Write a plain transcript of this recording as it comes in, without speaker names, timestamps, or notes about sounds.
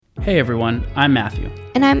Hey everyone, I'm Matthew.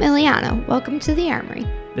 And I'm Ileana. Welcome to the Armory.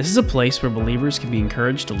 This is a place where believers can be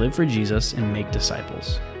encouraged to live for Jesus and make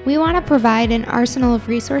disciples. We want to provide an arsenal of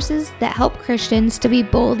resources that help Christians to be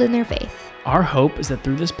bold in their faith. Our hope is that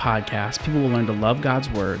through this podcast, people will learn to love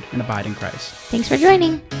God's Word and abide in Christ. Thanks for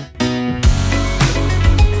joining.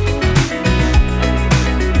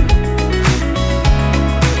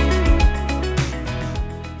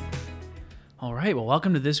 All right, well,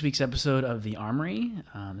 welcome to this week's episode of The Armory.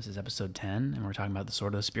 This is episode 10, and we're talking about the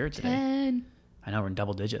Sword of the Spirit today. 10. I know, we're in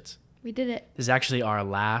double digits. We did it. This is actually our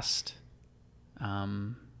last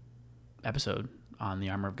episode on the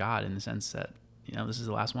Armor of God, in the sense that, this is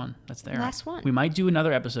the last one that's there. Last one. We might do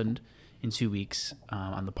another episode in 2 weeks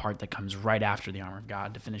on the part that comes right after the Armor of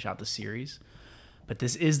God to finish out the series. But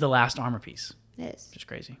this is the last armor piece. It is. Just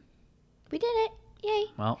crazy. We did it. Yay.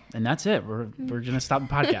 Well, and that's it. We're going to stop the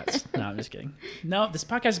podcast. No, I'm just kidding. No, this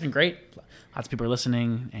podcast has been great. Lots of people are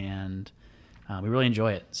listening, and we really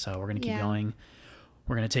enjoy it. So we're going to keep going.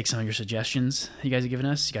 We're going to take some of your suggestions that you guys have given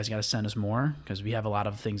us. You guys got to send us more, because we have a lot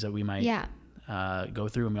of things that we might go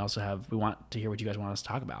through, and we want to hear what you guys want us to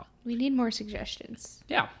talk about. We need more suggestions.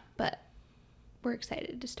 Yeah. But we're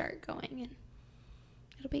excited to start going, and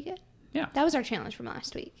it'll be good. Yeah. That was our challenge from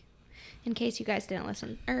last week. In case you guys didn't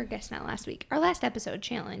listen, or I guess not last week, our last episode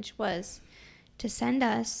challenge was to send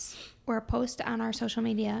us or post on our social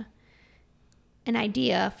media an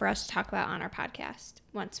idea for us to talk about on our podcast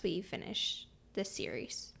once we finish this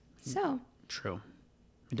series. So, true.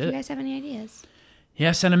 We if did you guys have any ideas?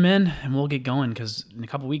 Yeah, send them in, and we'll get going, because in a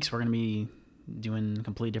couple weeks, we're going to be doing a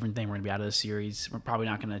completely different thing. We're going to be out of the series. We're probably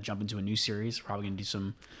not going to jump into a new series. We're probably going to do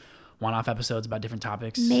some one-off episodes about different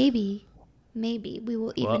topics. Maybe we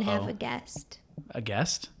will even have a guest. A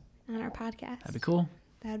guest? On our podcast. That'd be cool.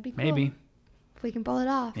 That would be cool. Maybe. If we can pull it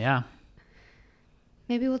off. Yeah.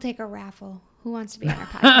 Maybe we'll take a raffle. Who wants to be on our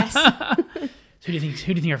podcast? Who do you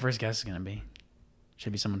think our first guest is going to be? Should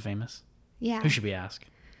it be someone famous? Yeah. Who should we ask?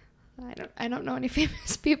 I don't know any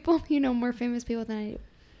famous people. You know more famous people than I do.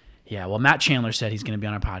 Yeah, well, Matt Chandler said he's going to be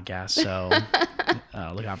on our podcast, so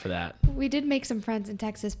look out for that. We did make some friends in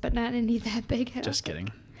Texas, but not any that big. Just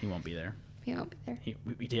kidding. He won't be there. He won't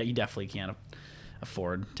be there. He definitely can't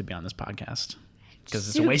afford to be on this podcast, because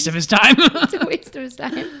it's a waste of his time. It's a waste of his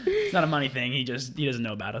time. It's not a money thing. He doesn't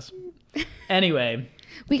know about us. Anyway.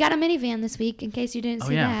 We got a minivan this week, in case you didn't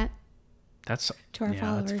see that. That's to our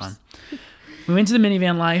followers. That's fun. We went to the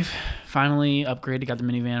minivan life. Finally upgraded, got the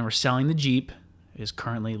minivan. We're selling the Jeep. It is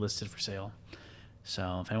currently listed for sale.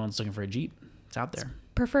 So if anyone's looking for a Jeep, it's out there.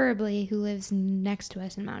 Preferably who lives next to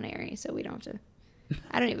us in Mount Airy, so we don't have to.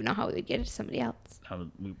 I don't even know how we would get it to somebody else.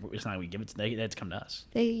 It's not like we give it to them. They had to come to us.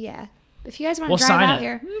 If you guys want to drive out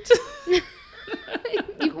here,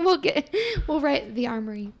 we'll write the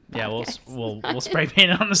Armory podcast. Yeah, we'll spray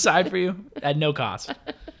paint it on the side for you at no cost.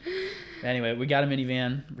 Anyway, we got a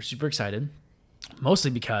minivan. We're super excited,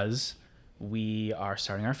 mostly because we are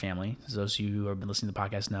starting our family. As those of you who have been listening to the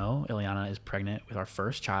podcast know, Ileana is pregnant with our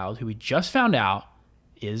first child, who we just found out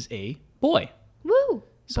is a boy. Woo!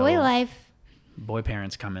 So, boy life. Boy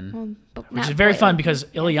parents coming, which is very fun, because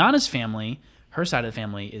Ileana's family, her side of the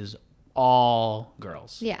family, is all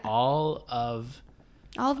girls. Yeah. All of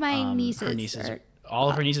my nieces. Her nieces. All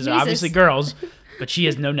of her nieces are obviously girls, but she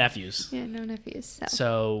has no nephews. Yeah, no nephews.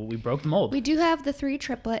 So we broke the mold. We do have the 3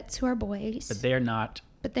 triplets who are boys. But they're not.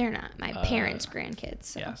 My parents' grandkids.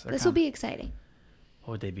 So yes, this will be exciting.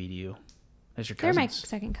 What would they be to you? As your cousins? They're my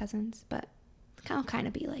second cousins, but I'll kind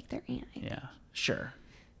of be like their aunt. Yeah, sure.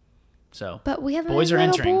 So, but we have boys a are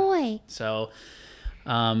little entering. Boy. So,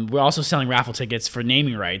 we're also selling raffle tickets for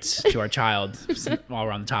naming rights to our child while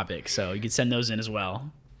we're on the topic. So you can send those in as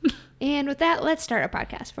well. And with that, let's start our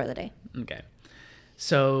podcast for the day. Okay.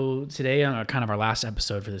 So today, on kind of our last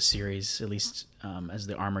episode for this series, at least as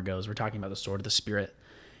the armor goes, we're talking about the Sword of the Spirit.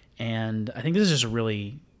 And I think this is just a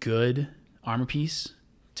really good armor piece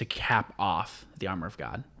to cap off the armor of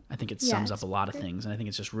God. I think it sums up a lot of things, and I think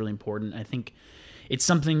it's just really important. I think it's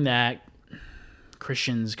something that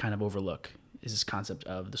Christians kind of overlook, is this concept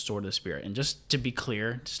of the Sword of the Spirit. And just to be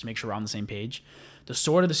clear, just to make sure we're on the same page, the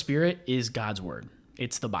Sword of the Spirit is God's Word.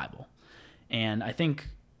 It's the Bible. And I think,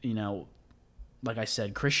 like I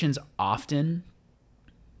said, Christians often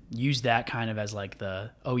use that kind of as like I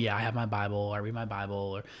have my Bible, I read my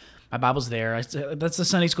Bible, or my Bible's there. That's the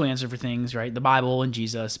Sunday school answer for things, right? The Bible and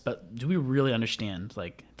Jesus. But do we really understand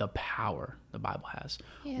like the power the Bible has,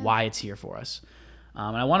 why it's here for us?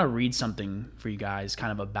 And I want to read something for you guys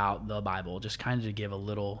kind of about the Bible, just kind of to give a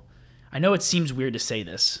little I know it seems weird to say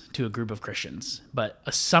this to a group of Christians, but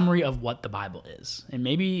a summary of what the Bible is. And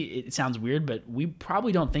maybe it sounds weird, but we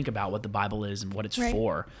probably don't think about what the Bible is and what it's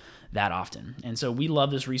for that often. And so we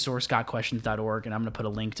love this resource, gotquestions.org, and I'm going to put a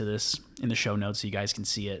link to this in the show notes so you guys can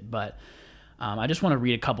see it. But I just want to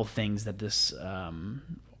read a couple things that this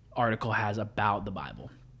article has about the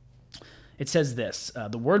Bible. It says this,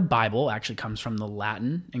 the word Bible actually comes from the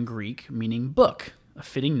Latin and Greek, meaning book. A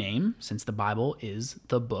fitting name, since the Bible is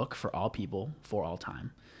the book for all people for all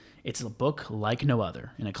time. It's a book like no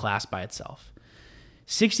other, in a class by itself.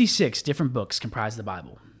 66 different books comprise the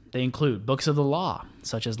Bible. They include books of the law,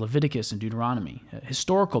 such as Leviticus and Deuteronomy,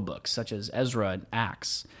 historical books, such as Ezra and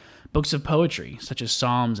Acts, books of poetry, such as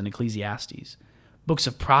Psalms and Ecclesiastes, books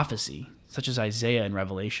of prophecy, such as Isaiah and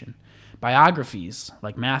Revelation, biographies,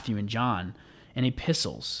 like Matthew and John, and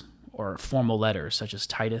epistles, or formal letters, such as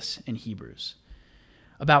Titus and Hebrews.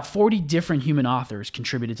 About 40 different human authors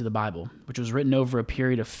contributed to the Bible, which was written over a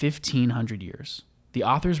period of 1,500 years. The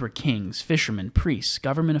authors were kings, fishermen, priests,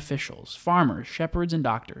 government officials, farmers, shepherds, and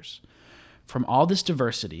doctors. From all this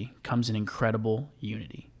diversity comes an incredible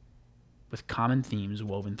unity, with common themes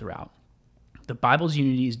woven throughout. The Bible's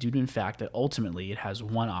unity is due to the fact that ultimately it has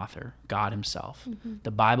one author, God himself. Mm-hmm.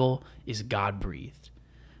 The Bible is God-breathed.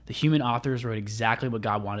 The human authors wrote exactly what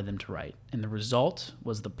God wanted them to write, and the result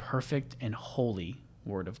was the perfect and holy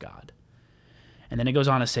Word of God. And then it goes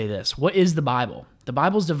on to say this. What is the Bible? The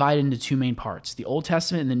Bible is divided into two main parts, the Old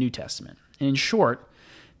Testament and the New Testament. And in short,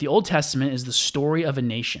 the Old Testament is the story of a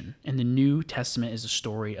nation, and the New Testament is the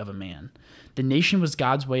story of a man. The nation was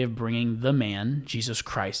God's way of bringing the man, Jesus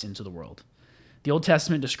Christ, into the world. The Old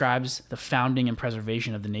Testament describes the founding and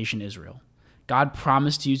preservation of the nation Israel. God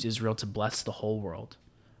promised to use Israel to bless the whole world.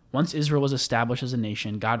 Once Israel was established as a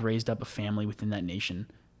nation, God raised up a family within that nation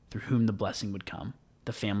through whom the blessing would come.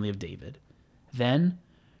 The family of David. Then,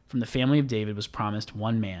 from the family of David was promised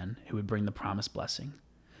one man who would bring the promised blessing.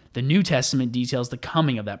 The New Testament details the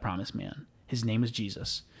coming of that promised man. His name is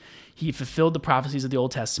Jesus. He fulfilled the prophecies of the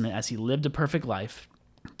Old Testament as he lived a perfect life,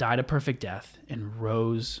 died a perfect death, and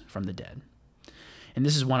rose from the dead. And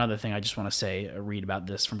this is one other thing I just want to say, read about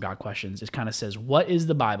this from God Questions. It kind of says, what is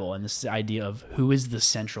the Bible? And this is the idea of who is the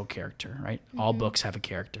central character, right? Mm-hmm. All books have a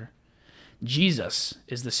character. Jesus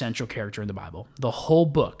is the central character in the Bible. The whole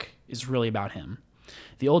book is really about him.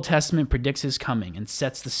 The Old Testament predicts his coming and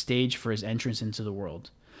sets the stage for his entrance into the world.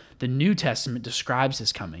 The New Testament describes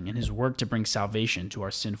his coming and his work to bring salvation to our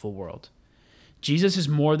sinful world. Jesus is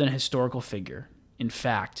more than a historical figure. In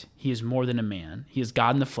fact, he is more than a man. He is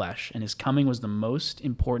God in the flesh, and his coming was the most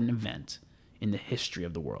important event in the history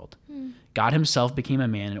of the world. God himself became a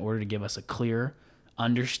man in order to give us a clear,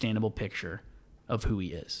 understandable picture of who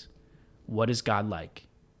he is. What is God like?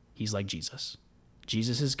 He's like Jesus.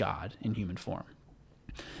 Jesus is God in human form.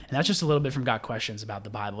 And that's just a little bit from God Questions about the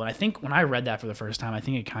Bible. And I think when I read that for the first time, I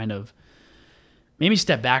think it kind of made me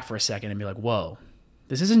step back for a second and be like, whoa,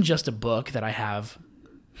 this isn't just a book that I have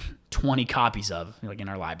 20 copies of, like in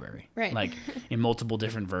our library, right? Like in multiple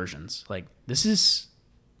different versions. Like this is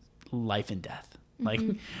life and death. Like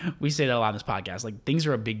we say that a lot on this podcast. Like things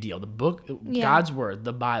are a big deal. The book, God's word,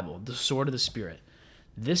 the Bible, the sword of the Spirit.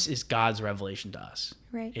 This is God's revelation to us.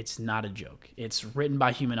 Right. It's not a joke. It's written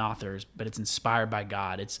by human authors, but it's inspired by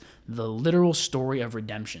God. It's the literal story of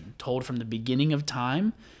redemption told from the beginning of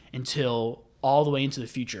time until all the way into the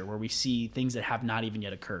future, where we see things that have not even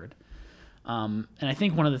yet occurred. And I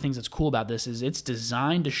think one of the things that's cool about this is it's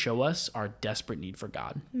designed to show us our desperate need for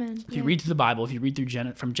God. If you read through the Bible, if you read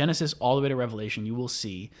through from Genesis all the way to Revelation, you will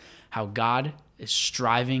see how God is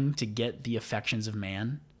striving to get the affections of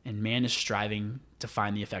man, and man is striving to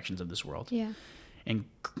find the affections of this world. Yeah. And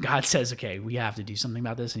God says, okay, we have to do something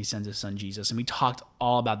about this, and he sends his son Jesus. And we talked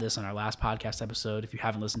all about this on our last podcast episode. If you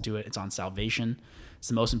haven't listened to it, it's on salvation. It's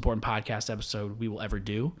the most important podcast episode we will ever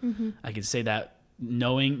do. I can say that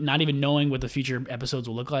not even knowing what the future episodes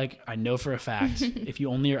will look like. I know for a fact, if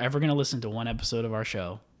you only are ever going to listen to one episode of our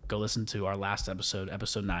show, go listen to our last episode,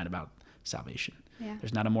 episode 9, about salvation. Yeah.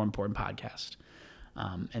 There's not a more important podcast.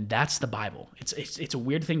 And that's the Bible. It's a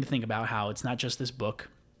weird thing to think about, how it's not just this book.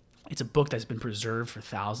 It's a book that's been preserved for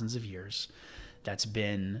thousands of years, that's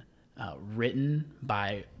been written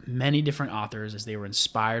by many different authors as they were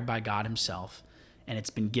inspired by God himself. And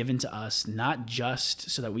it's been given to us not just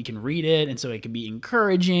so that we can read it and so it can be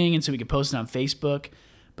encouraging and so we can post it on Facebook,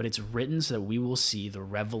 but it's written so that we will see the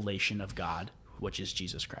revelation of God, which is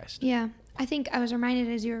Jesus Christ. Yeah. I think I was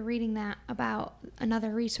reminded as you were reading that about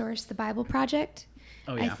another resource, the Bible Project.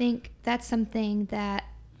 Oh, yeah. I think that's something that,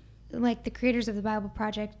 like the creators of the Bible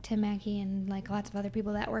Project, Tim Mackey and like lots of other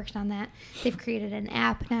people that worked on that, they've created an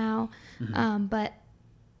app now. But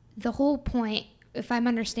the whole point, if I'm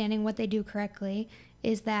understanding what they do correctly,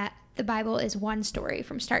 is that the Bible is one story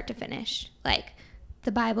from start to finish. Like,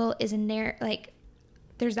 the Bible is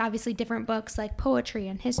there's obviously different books like poetry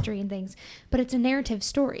and history and things, but it's a narrative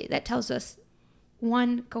story that tells us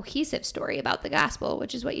one cohesive story about the gospel,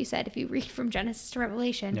 which is what you said. If you read from Genesis to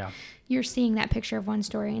Revelation, you're seeing that picture of one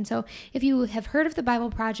story. And so if you have heard of the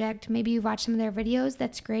Bible Project, maybe you've watched some of their videos,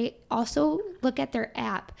 that's great. Also, look at their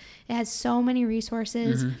app. It has so many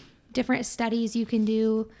resources, different studies you can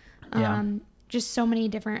do, just so many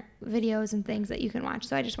different videos and things that you can watch.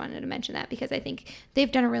 So I just wanted to mention that because I think they've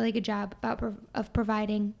done a really good job of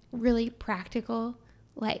providing really practical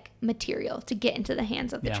material to get into the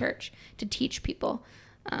hands of the church to teach people.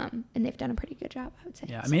 And they've done a pretty good job, I would say.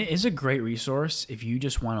 Yeah, I mean, it is a great resource if you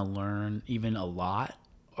just want to learn even a lot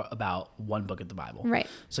about one book of the Bible. Right.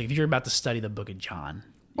 So if you're about to study the book of John,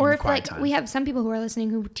 or if we have some people who are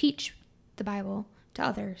listening who teach the Bible to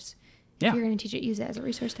others. If you're going to teach it, use it as a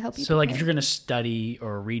resource to help you. So if you're going to study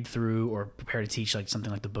or read through or prepare to teach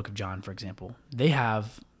something like the book of John, for example, they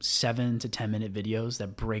have 7 to 10 minute videos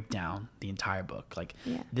that break down the entire book.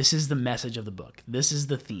 This is the message of the book. This is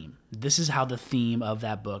the theme. This is how the theme of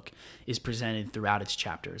that book is presented throughout its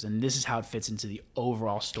chapters. And this is how it fits into the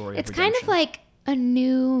overall story of redemption. It's kind of like a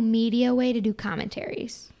new media way to do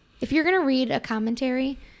commentaries. If you're going to read a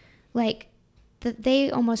commentary, they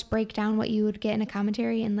almost break down what you would get in a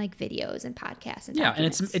commentary in videos and podcasts and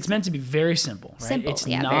documents. And it's meant to be very simple, right? Simple, it's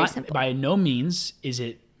not very simple. By no means is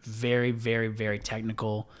it very, very, very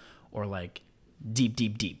technical or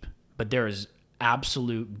deep. But there is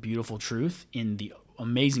absolute beautiful truth in the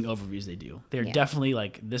amazing overviews they do. They're definitely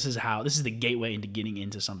this is the gateway into getting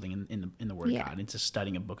into something in the Word of God, into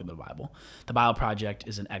studying a book of the Bible. The Bible Project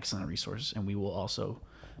is an excellent resource, and we will also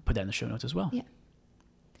put that in the show notes as well. Yeah.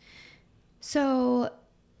 So,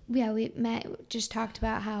 Matt just talked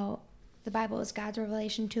about how the Bible is God's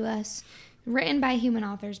revelation to us, written by human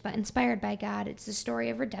authors, but inspired by God. It's the story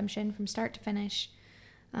of redemption from start to finish.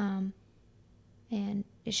 And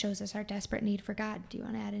it shows us our desperate need for God. Do you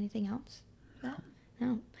want to add anything else?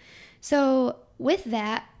 No. So, with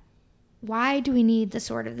that, why do we need the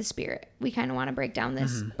sword of the Spirit? We kind of want to break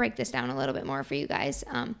this down a little bit more for you guys.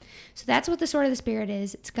 So that's what the sword of the Spirit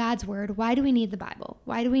is. It's God's word. Why do we need the Bible?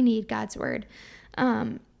 Why do we need God's word?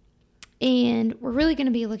 And we're really going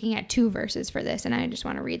to be looking at 2 verses for this, and I just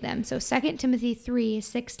want to read them. So 2 Timothy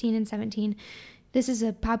 3:16 and 17. This is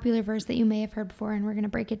a popular verse that you may have heard before, and we're going to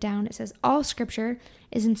break it down. It says, all scripture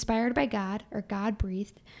is inspired by God, or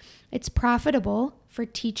God-breathed. It's profitable for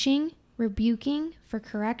teaching, rebuking, for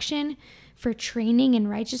correction, for training in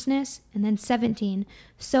righteousness. And then 17,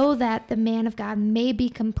 so that the man of God may be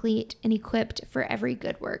complete and equipped for every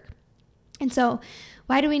good work. And so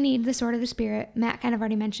why do we need the sword of the Spirit? Matt kind of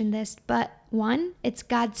already mentioned this, but 1, it's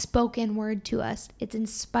God's spoken word to us. It's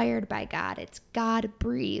inspired by God. It's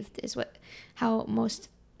God-breathed is how most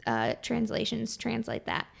translations translate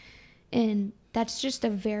that. And that's just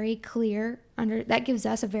that gives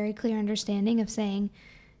us a very clear understanding of saying,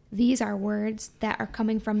 these are words that are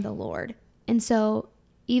coming from the Lord. And so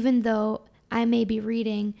even though I may be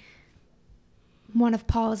reading one of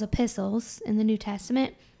Paul's epistles in the New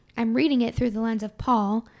Testament, I'm reading it through the lens of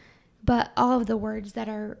Paul, but all of the words that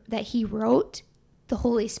he wrote, the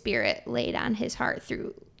Holy Spirit laid on his heart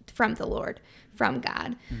from the Lord, from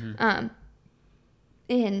God. Mm-hmm.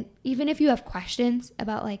 And even if you have questions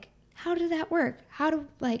about how did that work?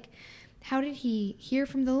 How did he hear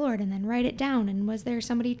from the Lord and then write it down? And was there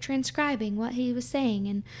somebody transcribing what he was saying?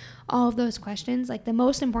 And all of those questions, the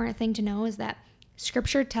most important thing to know is that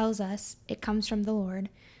Scripture tells us it comes from the Lord.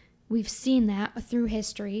 We've seen that through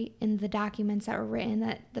history in the documents that were written,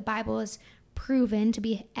 that the Bible is proven to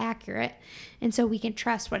be accurate. And so we can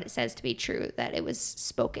trust what it says to be true, that it was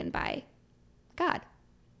spoken by God.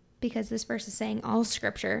 Because this verse is saying all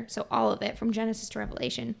Scripture, so all of it from Genesis to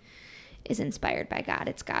Revelation, is inspired by God.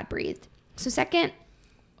 It's God-breathed. So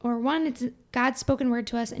 1, it's God's spoken word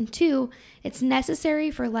to us. And 2, it's necessary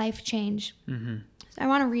for life change. Mm-hmm. So I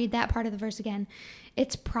want to read that part of the verse again.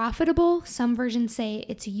 It's profitable. Some versions say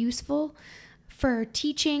it's useful for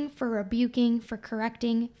teaching, for rebuking, for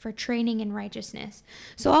correcting, for training in righteousness.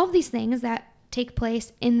 So all of these things that take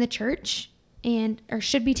place in the church or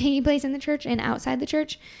should be taking place in the church and outside the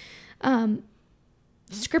church,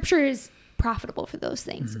 Scripture is profitable for those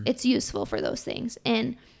things. Mm-hmm. It's useful for those things.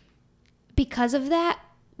 And because of that,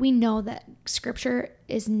 we know that Scripture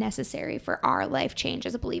is necessary for our life change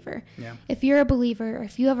as a believer. Yeah. If you're a believer, or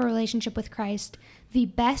if you have a relationship with Christ, the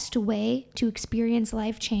best way to experience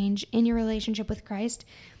life change in your relationship with Christ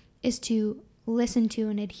is to listen to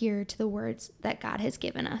and adhere to the words that God has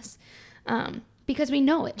given us. because we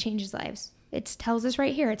know it changes lives. It tells us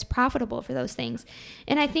right here it's profitable for those things.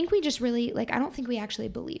 And I think we just really, I don't think we actually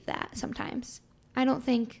believe that sometimes. I don't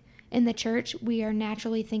think in the church we are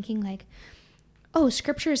naturally thinking oh,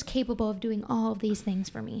 Scripture is capable of doing all of these things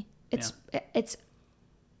for me. It's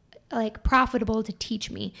profitable to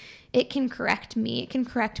teach me. It can correct me. It can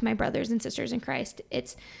correct my brothers and sisters in Christ.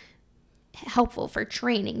 It's helpful for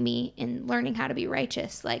training me in learning how to be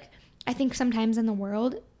righteous. I think sometimes in the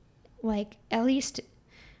world, at least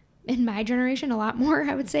in my generation, a lot more,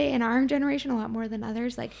 I would say, in our generation, a lot more than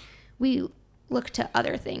others, we look to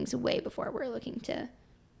other things way before we're looking to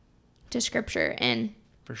Scripture. And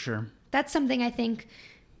for sure, that's something I think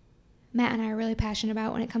Matt and I are really passionate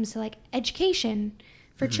about when it comes to education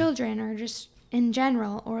for children, or just in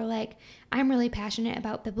general, or I'm really passionate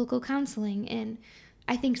about biblical counseling. And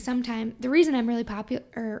I think sometimes the reason I'm really passionate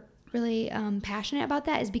about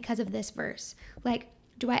that is because of this verse.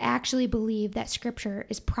 Do I actually believe that Scripture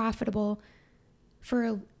is profitable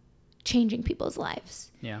for changing people's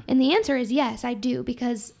lives? Yeah. And the answer is yes, I do,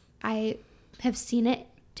 because I have seen it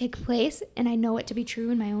take place and I know it to be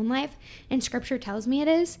true in my own life, and Scripture tells me it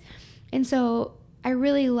is. And so I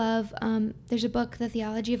really love, there's a book, The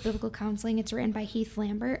Theology of Biblical Counseling. It's written by Heath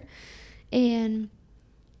Lambert. And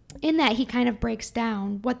in that, he kind of breaks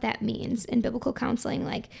down what that means in biblical counseling.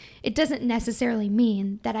 It doesn't necessarily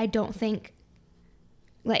mean that I don't think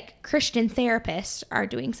Christian therapists are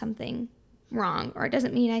doing something wrong, or it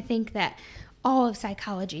doesn't mean I think that all of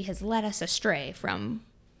psychology has led us astray from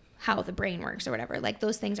how the brain works or whatever.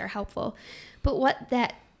 Those things are helpful. But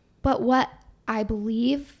what I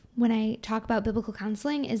believe when I talk about biblical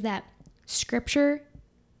counseling is that Scripture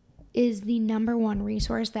is the number one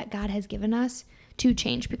resource that God has given us to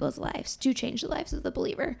change people's lives, to change the lives of the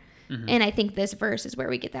believer. Mm-hmm. And I think this verse is where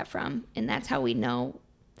we get that from. And that's how we know.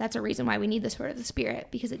 That's a reason why we need the sword of the Spirit,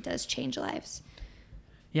 because it does change lives.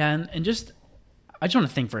 Yeah, and I just want to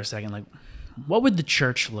think for a second, what would the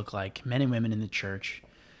church look like, men and women in the church,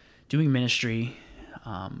 doing ministry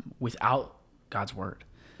without God's word?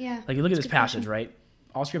 Yeah. You look at this passage, right?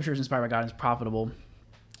 All Scripture is inspired by God and is profitable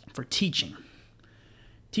for teaching.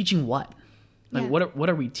 Teaching what? What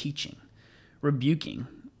are we teaching? Rebuking.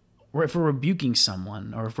 Or if we're rebuking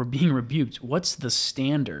someone, or if we're being rebuked, what's the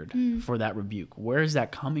standard for that rebuke? Where is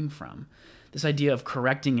that coming from? This idea of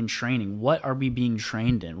correcting and training. What are we being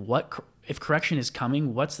trained in? If correction is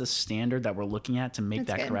coming, what's the standard that we're looking at to make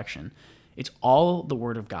that correction? It's all the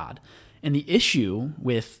Word of God. And the issue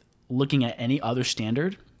with looking at any other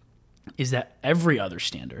standard is that every other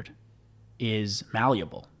standard is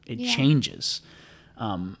malleable. It changes.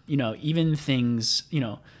 Even things,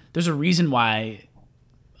 there's a reason why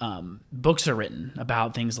books are written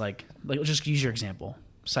about things like let's just use your example,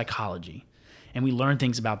 psychology. And we learn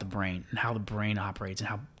things about the brain and how the brain operates and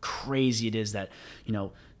how crazy it is that,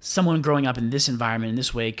 someone growing up in this environment in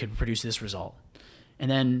this way could produce this result. And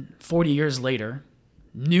then 40 years later,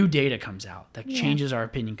 new data comes out that changes our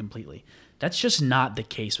opinion completely. That's just not the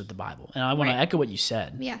case with the Bible. And I want to echo what you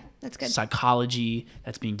said. Yeah, that's good. Psychology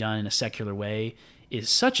that's being done in a secular way is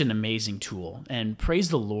such an amazing tool. And praise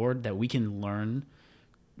the Lord that we can learn,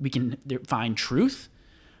 we can find truth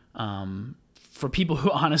for people who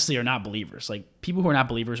honestly are not believers. People who are not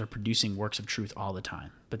believers are producing works of truth all the time,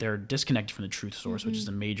 but they're disconnected from the truth source, which is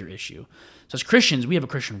a major issue. So as Christians, we have a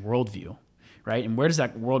Christian worldview, right? And where does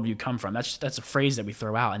that worldview come from? That's a phrase that we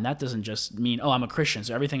throw out, and that doesn't just mean, oh, I'm a Christian,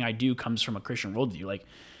 so everything I do comes from a Christian worldview.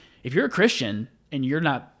 If you're a Christian and you're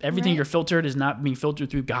not, everything you're filtered is not being filtered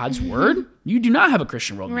through God's word, you do not have a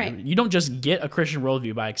Christian worldview. Right. You don't just get a Christian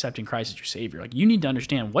worldview by accepting Christ as your Savior. You need to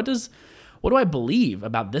understand, what do I believe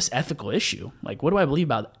about this ethical issue? What do I believe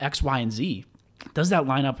about X, Y, and Z? Does that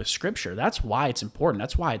line up with Scripture? That's why it's important.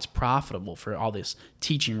 That's why it's profitable for all this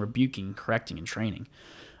teaching, rebuking, correcting, and training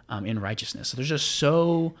in righteousness. So there's just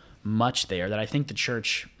so much there that I think the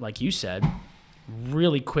church, like you said,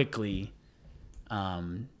 really quickly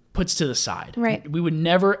puts to the side. Right. We would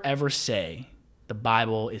never, ever say the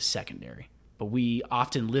Bible is secondary, but we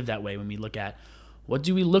often live that way when we look at, what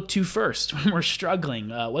do we look to first when we're struggling?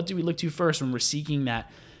 What do we look to first when we're seeking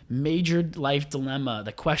that major life dilemma,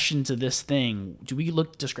 the question to this thing? Do we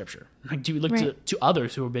look to Scripture? Do we look to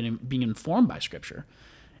others who have been being informed by Scripture?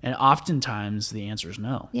 And oftentimes the answer is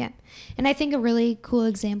no. Yeah. And I think a really cool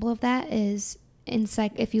example of that is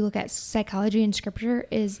if you look at psychology and Scripture,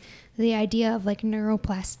 is the idea of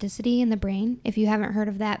neuroplasticity in the brain. If you haven't heard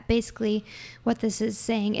of that, basically what this is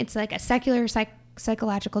saying, it's a secular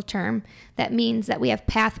psychological term that means that we have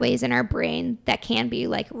pathways in our brain that can be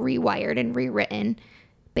rewired and rewritten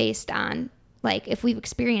based on if we've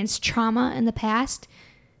experienced trauma in the past,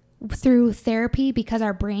 through therapy, because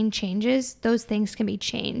our brain changes, those things can be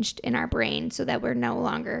changed in our brain so that we're no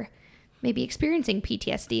longer maybe experiencing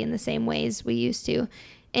PTSD in the same ways we used to.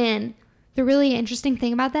 And the really interesting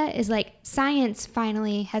thing about that is like science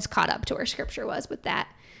finally has caught up to where scripture was with that.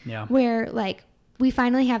 Yeah. Where like we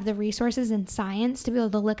finally have the resources in science to be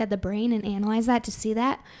able to look at the brain and analyze that to see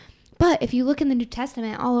that. But if you look in the New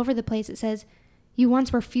Testament, all over the place, it says you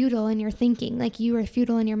once were futile in your thinking, like you were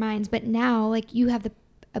futile in your minds, but now like you have the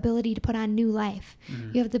ability to put on new life.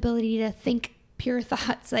 Mm-hmm. You have the ability to think pure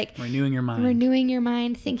thoughts, like renewing your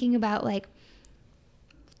mind, thinking about like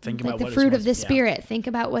about the fruit of the Spirit. Think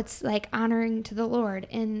about what's like honoring to the Lord,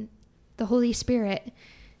 and the Holy Spirit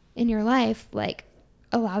in your life like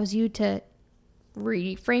allows you to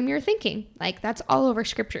reframe your thinking. Like that's all over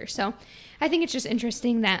scripture. So I think it's just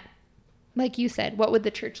interesting that, like you said, what would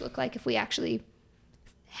the church look like if we actually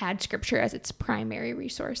had scripture as its primary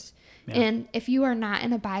resource? Yeah. And if you are not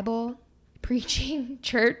in a Bible preaching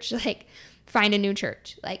church, like find a new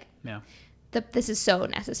church. Like this is so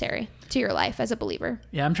necessary to your life as a believer.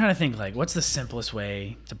 Yeah, I'm trying to think like what's the simplest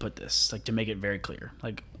way to put this, like to make it very clear.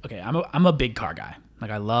 Like, okay, I'm a big car guy.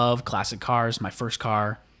 Like I love classic cars. My first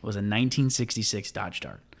car was a 1966 Dodge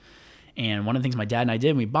Dart. And one of the things my dad and I did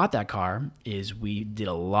when we bought that car is we did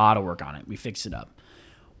a lot of work on it. We fixed it up.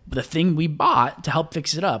 But the thing we bought to help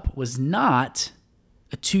fix it up was not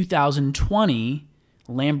a 2020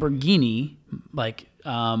 Lamborghini like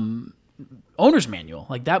owner's manual.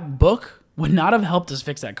 Like that book would not have helped us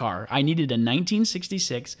fix that car. I needed a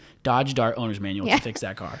 1966 Dodge Dart owner's manual to fix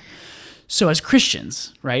that car. So as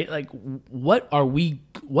Christians, right? Like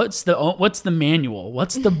what's the manual?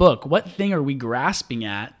 What's the book? What thing are we grasping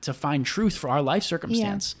at to find truth for our life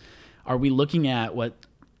circumstance? Yeah. Are we looking at what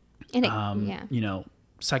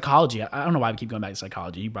psychology. I don't know why we keep going back to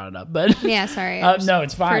psychology. You brought it up, but yeah, sorry. No,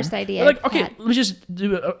 it's fine. First idea. Like, okay, let me just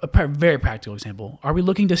do a very practical example. Are we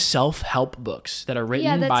looking to self-help books that are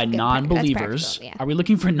written by non-believers? Yeah. Are we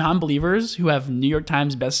looking for non-believers who have New York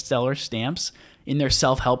Times bestseller stamps in their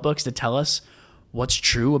self-help books to tell us what's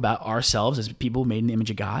true about ourselves as people made in the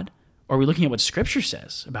image of God? Or are we looking at what Scripture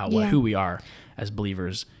says about who we are as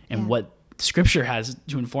believers and what Scripture has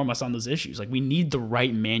to inform us on those issues? Like we need the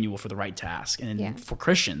right manual for the right task. And for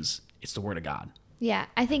Christians, it's the Word of God. Yeah,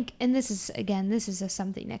 I think, and this is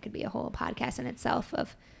something that could be a whole podcast in itself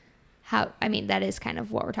of how, I mean, that is kind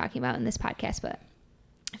of what we're talking about in this podcast. But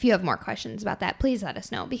if you have more questions about that, please let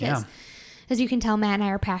us know, because as you can tell, Matt and I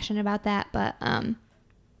are passionate about that. But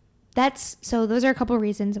those are a couple of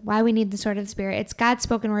reasons why we need the sword of the Spirit. It's God's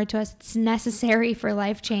spoken word to us. It's necessary for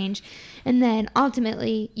life change. And then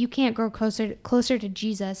ultimately, you can't grow closer to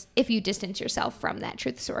Jesus if you distance yourself from that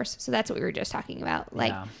truth source. So that's what we were just talking about.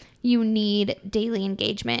 Like you need daily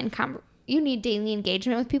engagement and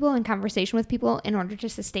with people and conversation with people in order to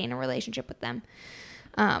sustain a relationship with them.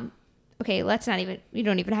 Okay, you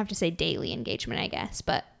don't even have to say daily engagement, I guess,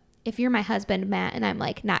 but if you're my husband, Matt, and I'm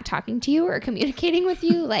like not talking to you or communicating with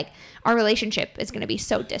you, like our relationship is going to be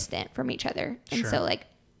so distant from each other. And so like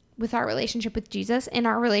with our relationship with Jesus and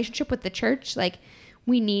our relationship with the church, like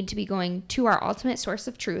we need to be going to our ultimate source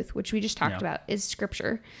of truth, which we just talked about is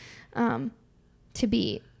Scripture, to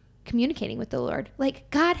be communicating with the Lord.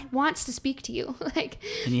 Like God wants to speak to you. Like,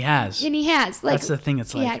 and he has. Like, that's the thing.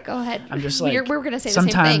 It's like, yeah, go ahead. I'm just like, we're going to say the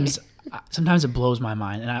same thing. Sometimes it blows my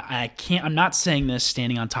mind, and I can't. I'm not saying this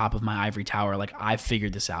standing on top of my ivory tower. Like I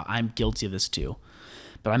figured this out. I'm guilty of this too,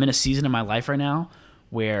 but I'm in a season in my life right now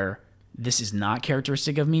where this is not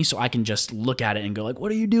characteristic of me. So I can just look at it and go like,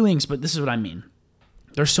 "What are you doing?" But this is what I mean.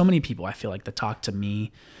 There's so many people I feel like that talk to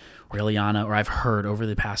me or Ileana, or I've heard over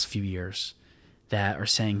the past few years that are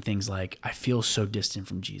saying things like, I feel so distant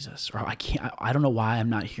from Jesus, or I don't know why I'm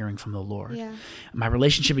not hearing from the Lord. Yeah. My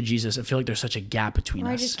relationship with Jesus, I feel like there's such a gap between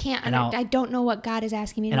us. I just can't, I don't know what God is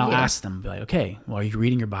asking me to do. And I'll ask them, be like, okay, well, are you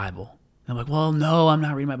reading your Bible? And I'm like, well, no, I'm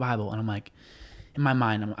not reading my Bible. And I'm like, in my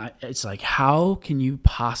mind, it's like, how can you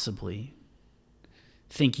possibly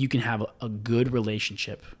think you can have a good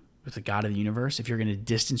relationship with the God of the universe if you're going to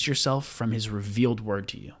distance yourself from his revealed word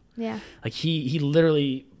to you? Yeah. Like he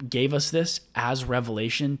literally gave us this as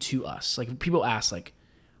revelation to us. Like people ask like,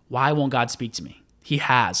 why won't God speak to me? He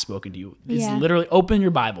has spoken to you. It's literally open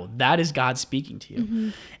your Bible. That is God speaking to you. Mm-hmm.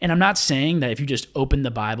 And I'm not saying that if you just open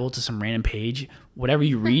the Bible to some random page, whatever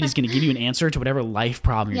you read is going to give you an answer to whatever life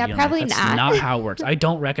problem you're dealing with. That's not how it works. I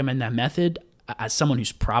don't recommend that method. As someone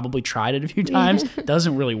who's probably tried it a few times, it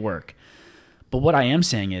doesn't really work. But what I am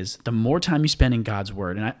saying is the more time you spend in God's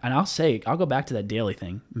word, and I'll go back to that daily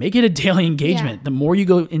thing, make it a daily engagement. Yeah. The more you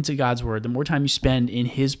go into God's word, the more time you spend in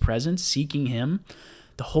his presence, seeking him,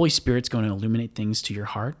 the Holy Spirit's going to illuminate things to your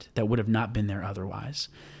heart that would have not been there otherwise.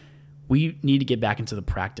 we need to get back into the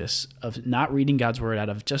practice of not reading God's word out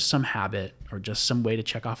of just some habit or just some way to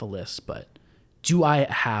check off a list, but do I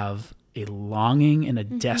have a longing and a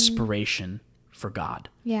desperation for God?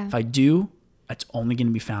 Yeah. If I do, it's only going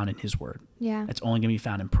to be found in his word. Yeah. It's only going to be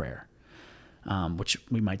found in prayer, which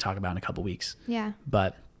we might talk about in a couple weeks. Yeah.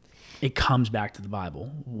 But it comes back to the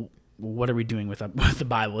Bible. What are we doing with the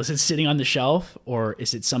Bible? Is it sitting on the shelf, or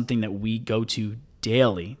is it something that we go to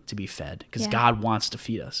daily to be fed? Because God wants to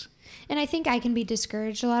feed us. And I think I can be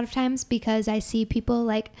discouraged a lot of times because I see people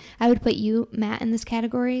like, I would put you, Matt, in this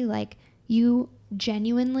category. Like, you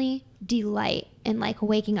genuinely delight in like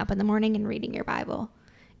waking up in the morning and reading your Bible.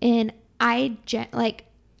 And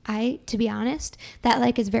to be honest, that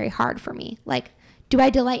like is very hard for me. Like, do I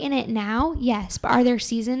delight in it now? Yes. But are there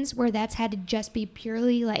seasons where that's had to just be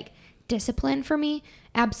purely like discipline for me?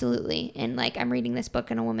 Absolutely. And like, I'm reading this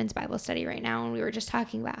book in a women's Bible study right now, and we were just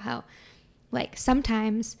talking about how like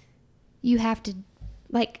sometimes you have to,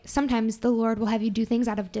 like, sometimes the Lord will have you do things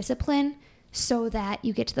out of discipline so that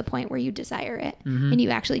you get to the point where you desire it and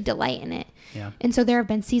you actually delight in it. Yeah. And so there have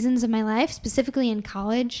been seasons of my life, specifically in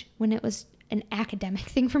college, when it was an academic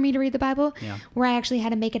thing for me to read the Bible, where I actually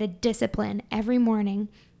had to make it a discipline every morning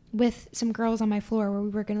with some girls on my floor, where we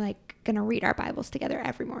were gonna read our Bibles together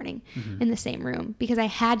every morning in the same room, because I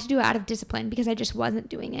had to do it out of discipline because I just wasn't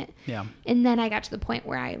doing it. Yeah. And then I got to the point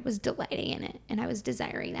where I was delighting in it and I was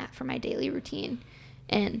desiring that for my daily routine.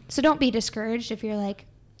 And so don't be discouraged if you're like,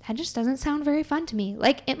 that just doesn't sound very fun to me.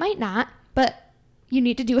 Like, it might not, but you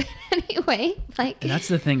need to do it anyway. Like, and that's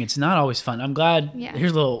the thing. It's not always fun. I'm glad. Yeah.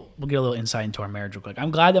 We'll get a little insight into our marriage real quick.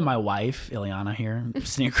 I'm glad that my wife, Ileana here,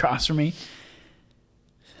 sitting across from me,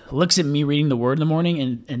 looks at me reading the word in the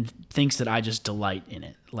morning and thinks that I just delight in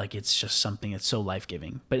it. Like, it's just something that's so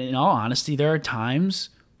life-giving. But in all honesty, there are times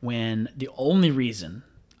when the only reason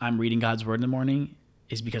I'm reading God's word in the morning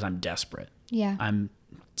is because I'm desperate. Yeah. I'm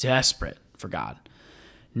desperate for God.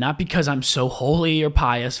 Not because I'm so holy or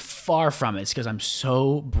pious, far from it. It's because I'm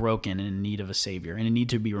so broken and in need of a Savior and in need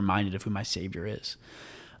to be reminded of who my Savior is.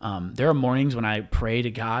 There are mornings when I pray to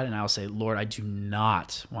God and I'll say, Lord, I do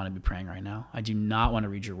not want to be praying right now. I do not want to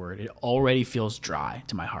read your word. It already feels dry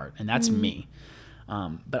to my heart, and that's me.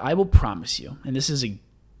 But I will promise you, and this is an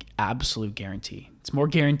absolute guarantee. It's more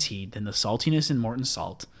guaranteed than the saltiness in Morton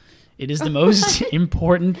salt. It is the most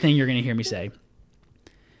important thing you're going to hear me say.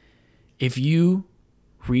 If you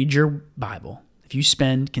read your Bible, if you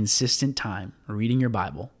spend consistent time reading your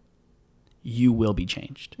Bible, you will be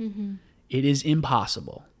changed. It is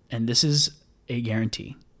impossible, and this is a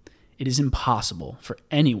guarantee. It is impossible for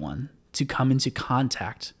anyone to come into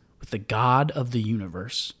contact with the God of the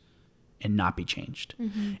universe and not be changed.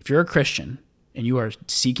 If you're a Christian and you are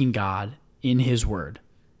seeking God in his word,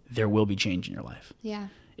 there will be change in your life. Yeah.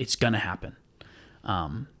 It's going to happen.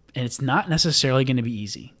 And it's not necessarily going to be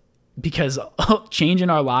easy, because change in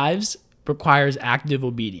our lives requires active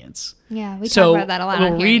obedience. Yeah, we talk about that a lot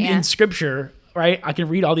on here. Read in scripture, right? I can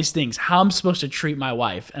read all these things, how I'm supposed to treat my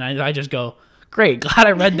wife. And I just go, great, glad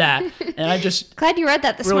I read that. And I just glad you read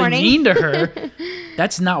that this really morning. mean to her.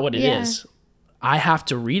 That's not what it is. I have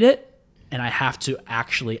to read it, and I have to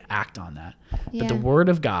actually act on that. But the word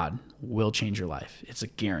of God will change your life. It's a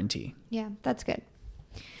guarantee. Yeah, that's good.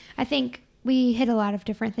 I think we hit a lot of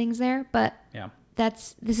different things there, but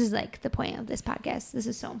this is like the point of this podcast. This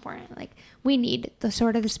is so important. Like, we need the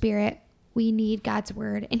sword of the Spirit. We need God's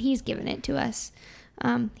word, and he's given it to us.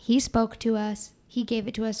 He spoke to us. He gave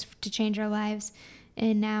it to us to change our lives.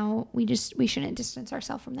 And now we shouldn't distance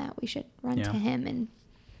ourselves from that. We should run to him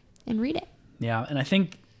and read it. Yeah. And I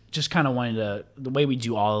think just kind of the way we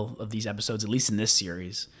do all of these episodes, at least in this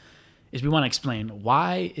series, is we want to explain,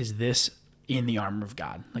 why is this in the armor of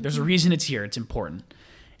God? Like, there's a reason it's here. It's important.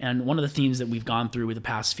 And one of the themes that we've gone through with the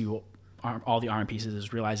past few, all the armor pieces,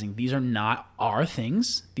 is realizing these are not our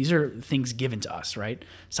things. These are things given to us, right?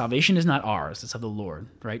 Salvation is not ours. It's of the Lord,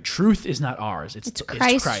 right? Truth is not ours. It's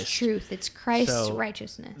Christ's truth. It's Christ's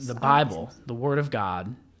righteousness. The Bible, the word of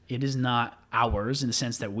God, it is not ours in the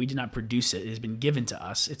sense that we did not produce it. It has been given to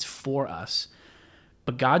us. It's for us.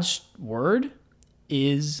 But God's word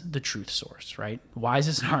is the truth source, right? Why is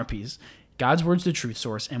this an armor piece? God's word's the truth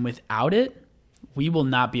source, and without it, we will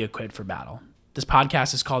not be equipped for battle. This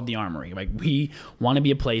podcast is called The Armory. Like, we want to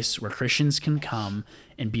be a place where Christians can come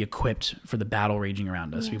and be equipped for the battle raging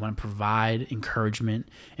around us. We want to provide encouragement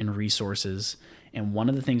and resources. And one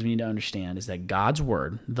of the things we need to understand is that God's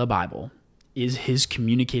word, the Bible, is his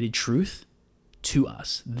communicated truth to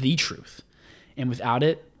us, the truth. And without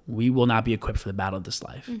it, we will not be equipped for the battle of this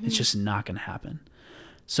life. It's just not going to happen.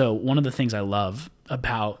 So one of the things I love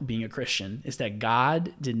about being a Christian is that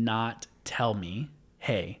God did not tell me,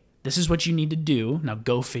 hey, This is what you need to do. Now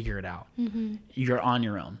go figure it out. You're on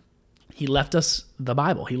your own. He left us the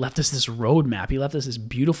Bible. He left us this roadmap. He left us this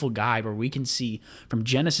beautiful guide where we can see from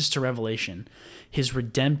Genesis to Revelation his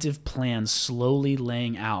redemptive plan slowly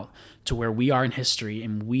laying out to where we are in history,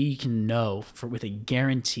 and we can know with a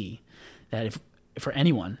guarantee that if for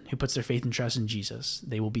anyone who puts their faith and trust in Jesus,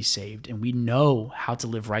 they will be saved. And we know how to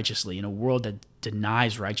live righteously in a world that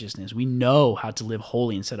denies righteousness. We know how to live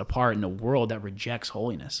holy and set apart in a world that rejects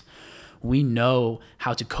holiness. We know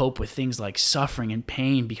how to cope with things like suffering and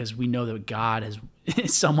pain because we know that God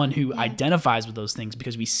is someone who identifies with those things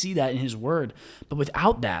because we see that in his word. But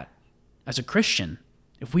without that, as a Christian,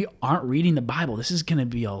 if we aren't reading the Bible, this is going to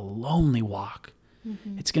be a lonely walk.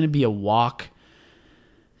 It's going to be a walk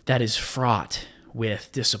that is fraught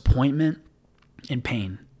with disappointment and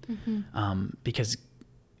pain. Because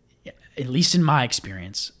at least in my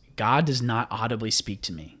experience, God does not audibly speak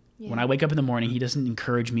to me. When I wake up in the morning, he doesn't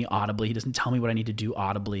encourage me audibly. He doesn't tell me what I need to do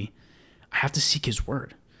audibly. I have to seek his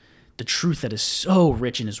word, the truth that is so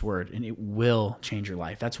rich in his word, and it will change your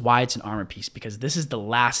life. That's why it's an armor piece, because this is the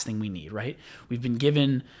last thing we need, right? We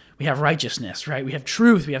have righteousness, right? We have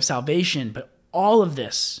truth, we have salvation, but all of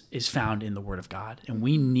this is found in the word of God, and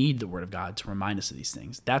we need the word of God to remind us of these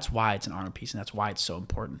things. That's why it's an armor piece, and that's why it's so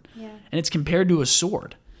important. And it's compared to a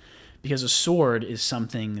sword, because a sword is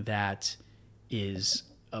something that is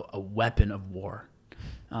a weapon of war.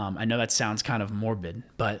 I know that sounds kind of morbid,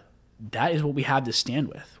 but that is what we have to stand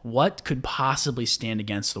with. What could possibly stand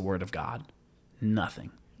against the word of God?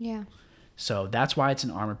 Nothing. Yeah. So that's why it's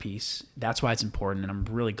an armor piece. That's why it's important, and I'm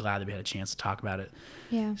really glad that we had a chance to talk about it.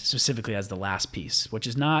 Yeah. Specifically as the last piece, which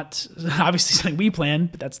is not obviously something we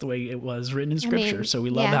planned, but that's the way it was written in Scripture. So we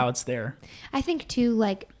love how it's there. I think too,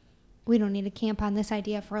 like, we don't need to camp on this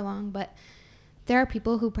idea for long, but there are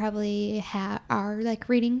people who probably are like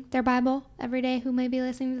reading their Bible every day who may be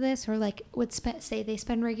listening to this, or like would say they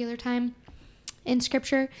spend regular time in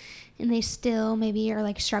Scripture, and they still maybe are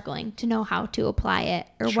like struggling to know how to apply it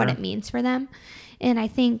or what it means for them. And I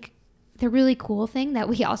think the really cool thing that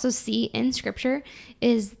we also see in Scripture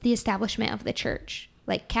is the establishment of the church,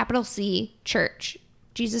 like capital C church,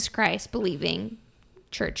 Jesus Christ believing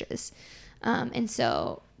churches. And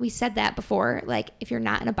so we said that before, like, if you're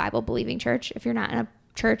not in a Bible believing church, if you're not in a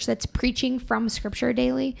church that's preaching from Scripture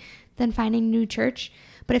daily, then finding a new church.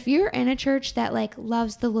 But if you're in a church that like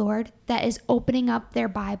loves the Lord, that is opening up their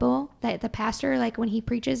Bible, that the pastor, like when he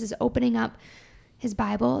preaches, is opening up his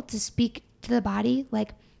Bible to speak to the body,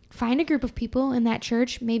 like find a group of people in that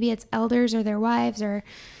church. Maybe it's elders or their wives or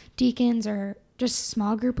deacons or just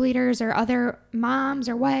small group leaders or other moms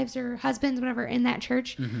or wives or husbands, whatever, in that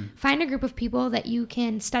church. Find a group of people that you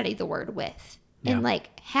can study the word with and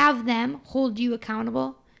like have them hold you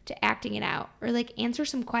accountable to acting it out, or like answer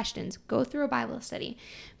some questions, go through a Bible study.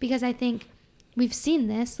 Because I think we've seen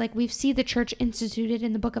this, like we've seen the church instituted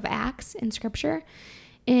in the book of Acts in Scripture.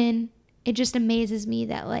 And it just amazes me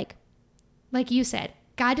that like you said,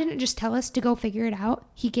 God didn't just tell us to go figure it out.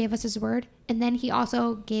 He gave us his word. And then he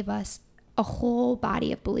also gave us a whole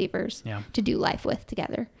body of believers to do life with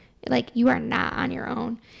together. Like, you are not on your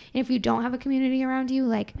own. And if you don't have a community around you,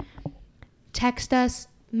 like, text us,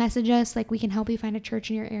 message us, like we can help you find a church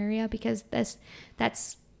in your area, because that's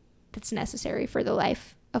necessary for the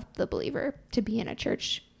life of the believer to be in a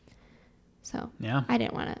church. So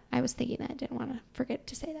I was thinking that I didn't want to forget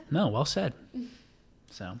to say that. No, well said.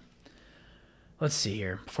 So let's see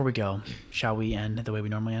here. Before we go, shall we end the way we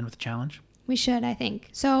normally end with a challenge? We should, I think.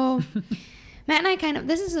 So Matt and I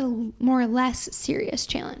this is a more or less serious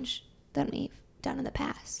challenge than we've done in the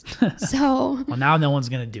past. So well, now no one's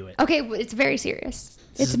going to do it. Okay, it's very serious.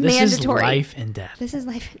 It's mandatory. This is life and death. This is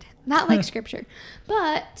life and death. Not like Scripture.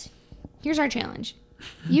 But here's our challenge.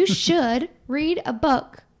 You should read a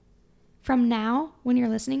book from now, when you're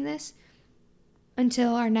listening to this,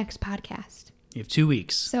 until our next podcast. You have 2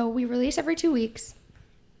 weeks. So we release every 2 weeks.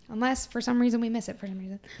 Unless for some reason we miss it for some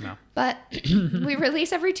reason. No. But we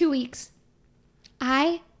release every 2 weeks.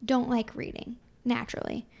 I don't like reading,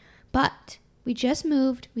 naturally. But we just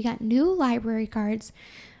moved. We got new library cards.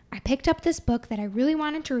 I picked up this book that I really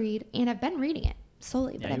wanted to read, and I've been reading it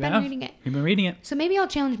slowly, but I've been reading it. You've been reading it. So maybe I'll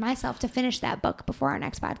challenge myself to finish that book before our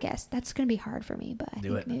next podcast. That's going to be hard for me, but I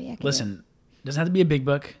think maybe I can. Listen, it doesn't have to be a big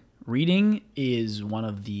book. Reading is one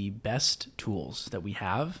of the best tools that we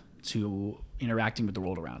have to interacting with the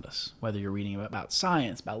world around us. Whether you're reading about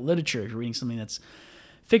science, about literature, if you're reading something that's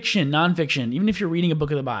fiction, nonfiction, even if you're reading a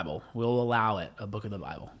book of the Bible, we'll allow it, a book of the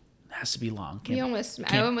Bible. It has to be long. I almost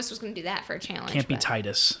was going to do that for a challenge. Can't be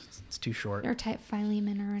Titus. It's too short. Or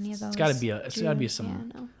Philemon or any of those. It's got to be a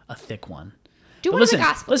thick one. Do one of the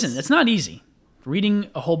Gospels. Listen, it's not easy. Reading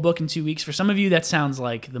a whole book in 2 weeks, for some of you, that sounds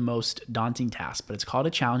like the most daunting task, but it's called a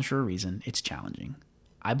challenge for a reason. It's challenging.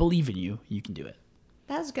 I believe in you. You can do it.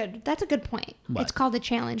 That's good. That's a good point. What? It's called a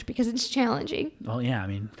challenge because it's challenging. Well, yeah, I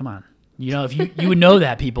mean, come on. You know, if you would know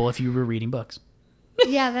that, people, if you were reading books.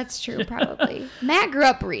 Yeah, that's true, probably. Matt grew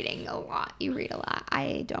up reading a lot. You read a lot.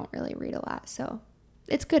 I don't really read a lot, so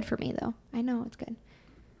it's good for me, though. I know it's good.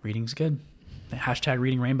 Reading's good. Hashtag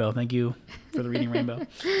reading rainbow. Thank you for the reading rainbow.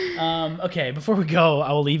 Okay, before we go,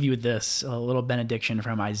 I will leave you with this, a little benediction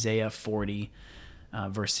from Isaiah 40,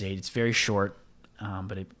 verse 8. It's very short,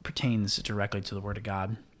 but it pertains directly to the word of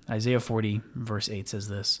God. Isaiah 40, verse 8 says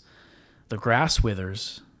this: "The grass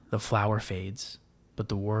withers, the flower fades, but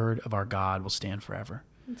the word of our God will stand forever."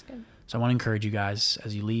 That's good. So I want to encourage you guys,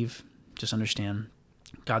 as you leave, just understand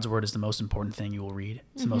God's word is the most important thing you will read.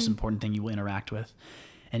 It's the most important thing you will interact with.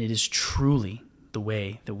 And it is truly the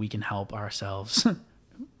way that we can help ourselves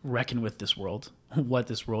reckon with this world, what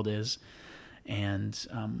this world is. And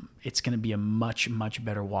it's going to be a much, much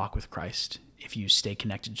better walk with Christ if you stay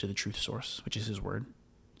connected to the truth source, which is his word.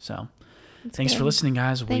 So thanks for listening,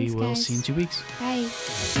 guys. Thanks, we will guys. see you in 2 weeks.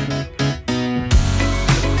 Bye.